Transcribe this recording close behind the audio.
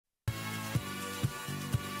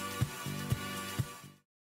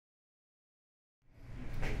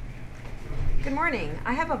Good morning.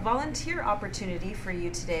 I have a volunteer opportunity for you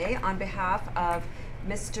today on behalf of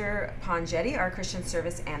Mr. Pongetti, our Christian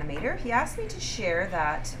service animator. He asked me to share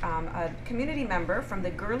that a community member from the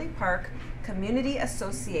Gurley Park Community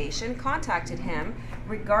Association contacted him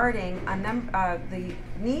regarding the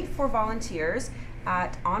need for volunteers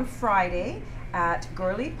on Friday at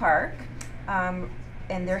Gurley Park.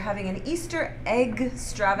 And they're having an Easter egg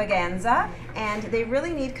extravaganza, and they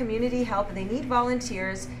really need community help. They need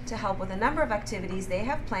volunteers to help with a number of activities they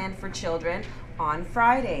have planned for children on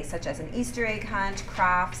Friday, such as an Easter egg hunt,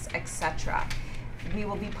 crafts, etc. We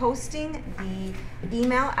will be posting the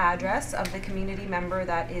email address of the community member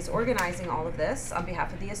that is organizing all of this on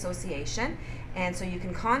behalf of the association, and so you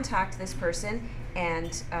can contact this person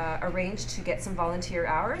and arrange to get some volunteer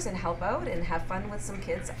hours and help out and have fun with some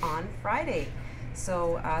kids on Friday.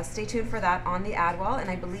 So stay tuned for that on the ad wall, and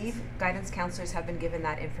I believe guidance counselors have been given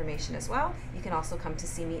that information as well. You can also come to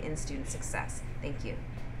see me in Student Success. Thank you.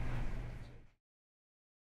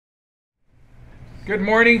 Good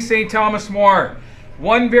morning, St. Thomas More.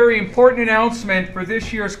 One very important announcement for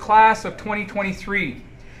this year's class of 2023.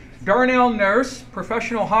 Darnell Nurse,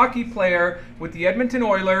 professional hockey player with the Edmonton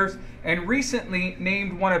Oilers and recently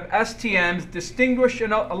named one of STM's distinguished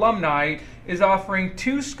alumni, is offering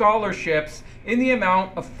 2 scholarships in the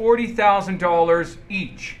amount of $40,000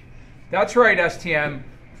 each. That's right, STM,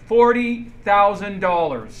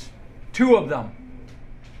 $40,000. 2 of them.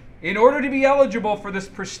 In order to be eligible for this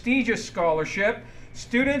prestigious scholarship,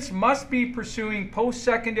 students must be pursuing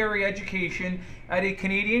post-secondary education at a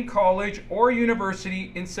Canadian college or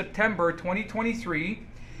university in September 2023,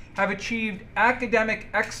 have achieved academic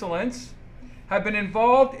excellence, have been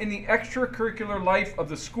involved in the extracurricular life of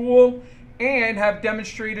the school, and have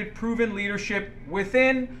demonstrated proven leadership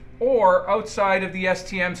within or outside of the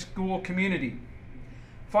STM school community.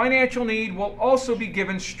 Financial need will also be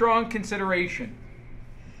given strong consideration.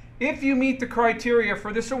 If you meet the criteria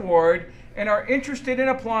for this award and are interested in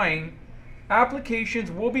applying, applications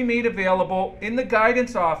will be made available in the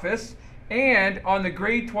guidance office and on the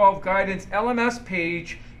Grade 12 Guidance LMS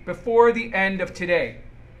page before the end of today.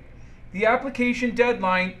 The application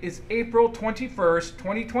deadline is April 21st,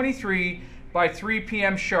 2023 by 3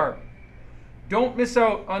 p.m. sharp. Don't miss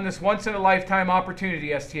out on this once-in-a-lifetime opportunity,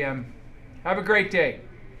 STM. Have a great day.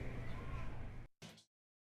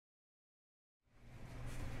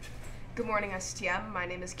 Good morning, STM. My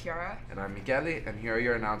name is Kiara. And I'm Miguel, and here are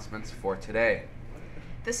your announcements for today.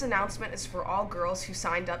 This announcement is for all girls who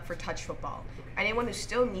signed up for touch football. Anyone who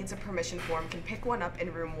still needs a permission form can pick one up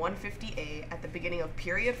in room 150A at the beginning of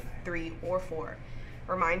period 3 or 4.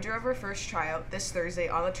 Reminder of our first tryout this Thursday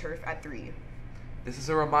on the turf at 3. This is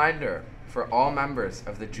a reminder for all members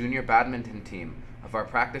of the junior badminton team of our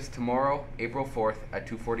practice tomorrow, April 4th at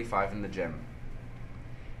 2:45 in the gym.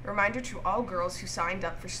 Reminder to all girls who signed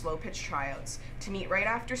up for slow pitch tryouts to meet right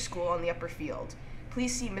after school on the upper field.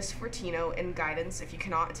 Please see Ms. Fortino in guidance if you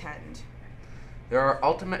cannot attend. There are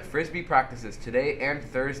ultimate frisbee practices today and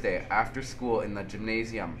Thursday after school in the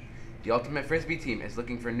gymnasium. The ultimate frisbee team is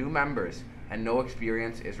looking for new members and no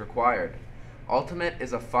experience is required. Ultimate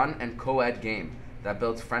is a fun and co-ed game that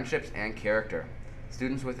builds friendships and character.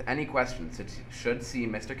 Students with any questions should see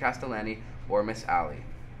Mr. Castellani or Miss Alley.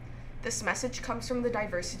 This message comes from the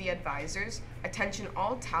diversity advisors. Attention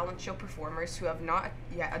all talent show performers who have not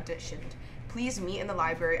yet auditioned. Please meet in the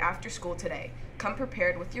library after school today. Come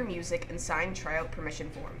prepared with your music and signed tryout permission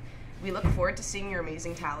form. We look forward to seeing your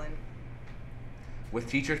amazing talent. With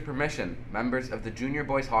teachers' permission, members of the junior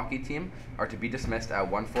boys hockey team are to be dismissed at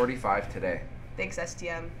 1:45 today. Thanks,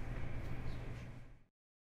 STM.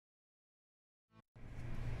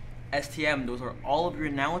 STM, those are all of your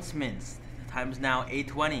announcements. The time is now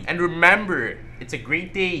 8:20. And remember, it's a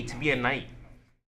great day to be a knight.